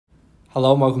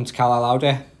Hello and welcome to Carlisle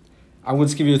Audi. I'm going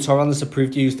to give you a tour on this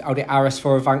approved used Audi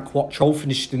RS4 Avant Quattro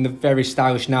finished in the very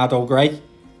stylish Nardo Grey.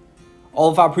 All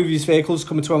of our previous vehicles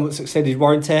come into 1 month's extended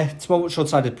warranty, 2 months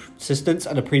roadside assistance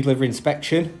and a pre-delivery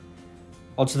inspection.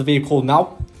 Onto the vehicle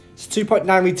now. It's a 2.9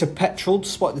 litre petrol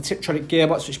sporting the tiptronic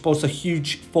gearbox which boasts a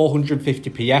huge 450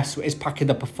 PS, so it is packing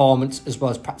the performance as well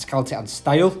as practicality and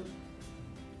style.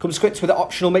 Comes equipped with the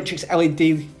optional matrix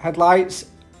LED headlights.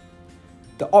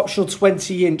 The optional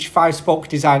 20-inch 5-spoke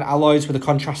design alloys with the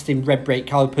contrasting red brake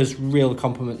calipers really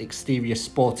complement the exterior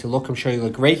sporty look, I'm sure you'll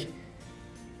agree.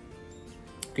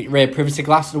 Got your rear privacy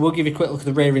glass, and we'll give you a quick look at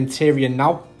the rear interior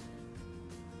now.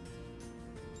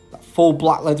 That full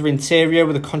black leather interior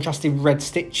with a contrasting red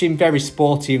stitching, very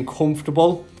sporty and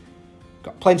comfortable.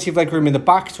 Got plenty of legroom in the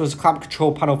back, as well as a climate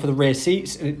control panel for the rear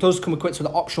seats, and it does come equipped with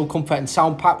the optional comfort and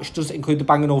sound pack, which does include the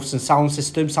Bang & Olufsen sound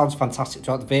system. Sounds fantastic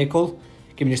throughout the vehicle,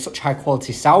 giving you such high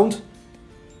quality sound.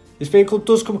 This vehicle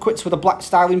does come equipped with a black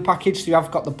styling package, so you have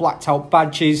got the blacked out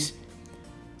badges.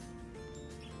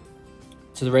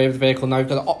 To the rear of the vehicle now, you've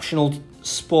got the optional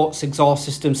sports exhaust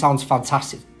system. Sounds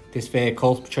fantastic, this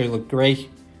vehicle, I'm sure you'll agree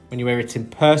when you hear it in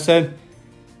person.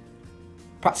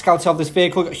 Practicality of this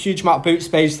vehicle, got a huge amount of boot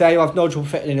space there. You'll have no trouble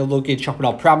fitting any luggage, chopping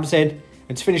or prams in.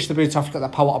 And to finish the boot off, you've got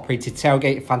that power operated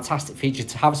tailgate, a fantastic feature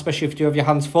to have, especially if you do have your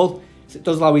hands full, so it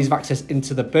does allow ease of access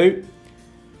into the boot.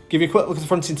 Give you a quick look at the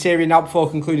front interior now before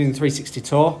concluding the 360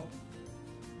 tour.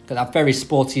 Got that very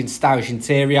sporty and stylish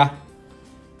interior.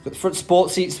 Got the front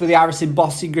sport seats with the RS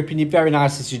embossing, gripping you very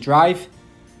nice as you drive.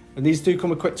 And these do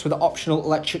come equipped with the optional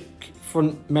electric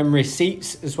front memory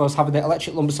seats, as well as having the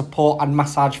electric lumbar support and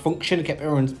massage function. I'll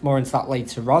get more into that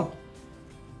later on.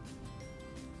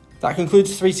 That concludes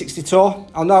the 360 tour.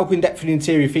 I'll now go in depth for the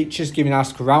interior features, giving a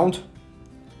nice look around.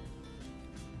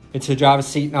 Into the driver's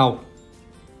seat now.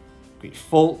 Got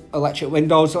full electric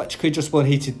windows, electrically adjustable and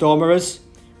heated door mirrors.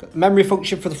 Got the memory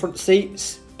function for the front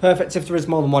seats. Perfect if there is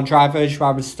more than one driver, as you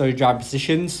are with story driver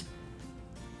positions.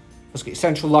 Let's get your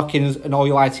central locking and all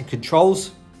your lighting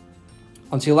controls.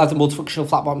 Onto your leather multifunctional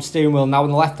flat bottom steering wheel now. On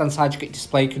the left hand side you get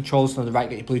display controls, and on the right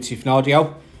you get your Bluetooth and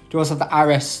audio. You also have the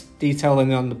RS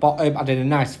detailing on the bottom, adding a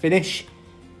nice finish.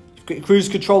 You've got your cruise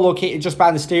control located just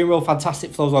behind the steering wheel, fantastic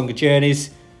for those longer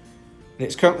journeys. And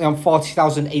it's currently on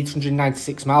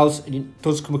 40,896 miles, and it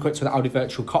does come equipped with an Audi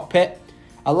virtual cockpit,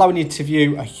 allowing you to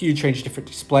view a huge range of different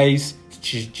displays,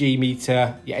 such as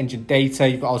G-meter, your engine data.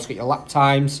 You've also got your lap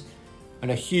times, and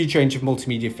a huge range of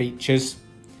multimedia features.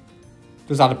 It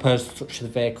does add a personal touch to the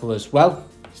vehicle as well.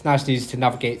 It's nice and easy to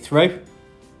navigate through.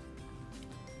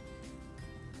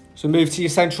 So move to your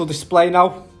central display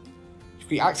now. You've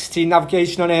got your access to your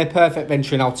navigation on here, perfect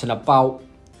venturing out and about.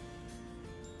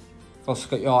 You've also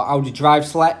got your Audi Drive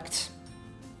Select.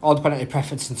 All depending on your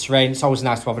preference and terrain, it's always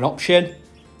nice to have an option.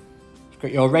 You've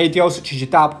got your radio, such as your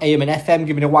DAB, AM and FM,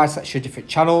 giving a wide selection of different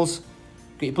channels.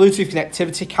 You've got your Bluetooth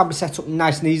connectivity, can be set up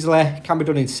nice and easily, can be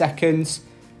done in seconds.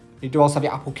 You do also have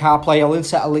your Apple CarPlay. I'll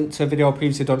insert a link to a video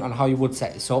previously done on how you would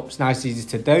set this up. It's nice and easy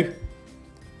to do.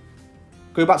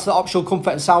 Going back to the optional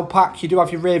comfort and sound pack, you do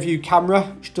have your rear view camera,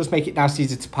 which does make it nice and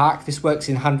easy to park. This works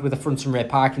in hand with the front and rear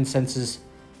parking sensors,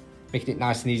 making it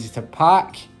nice and easy to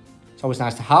park. It's always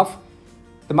nice to have.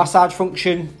 The massage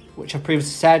function, which I've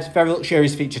previously said, very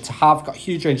luxurious feature to have. Got a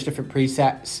huge range of different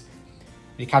presets.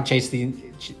 You can change the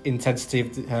intensity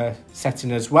of the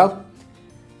setting as well.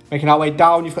 Making our way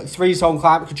down, you've got 3-zone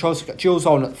climate control, so you've got dual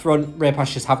zone at the front. Rear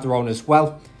passengers have their own as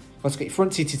well. You've also got your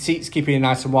front seated seats, keeping you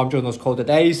nice and warm during those colder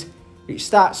days. Your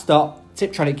start stop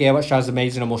tiptronic gear, which is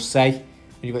amazing, I must say. And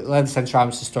you've got the leather centre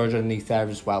arms to storage underneath there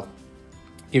as well.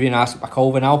 Give you a nice look back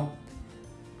over now.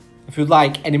 If you'd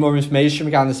like any more information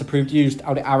regarding this approved used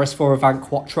Audi RS4 Avant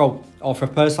Quattro, or for a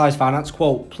personalised finance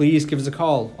quote, please give us a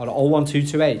call on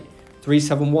 01228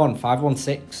 371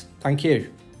 516. Thank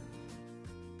you.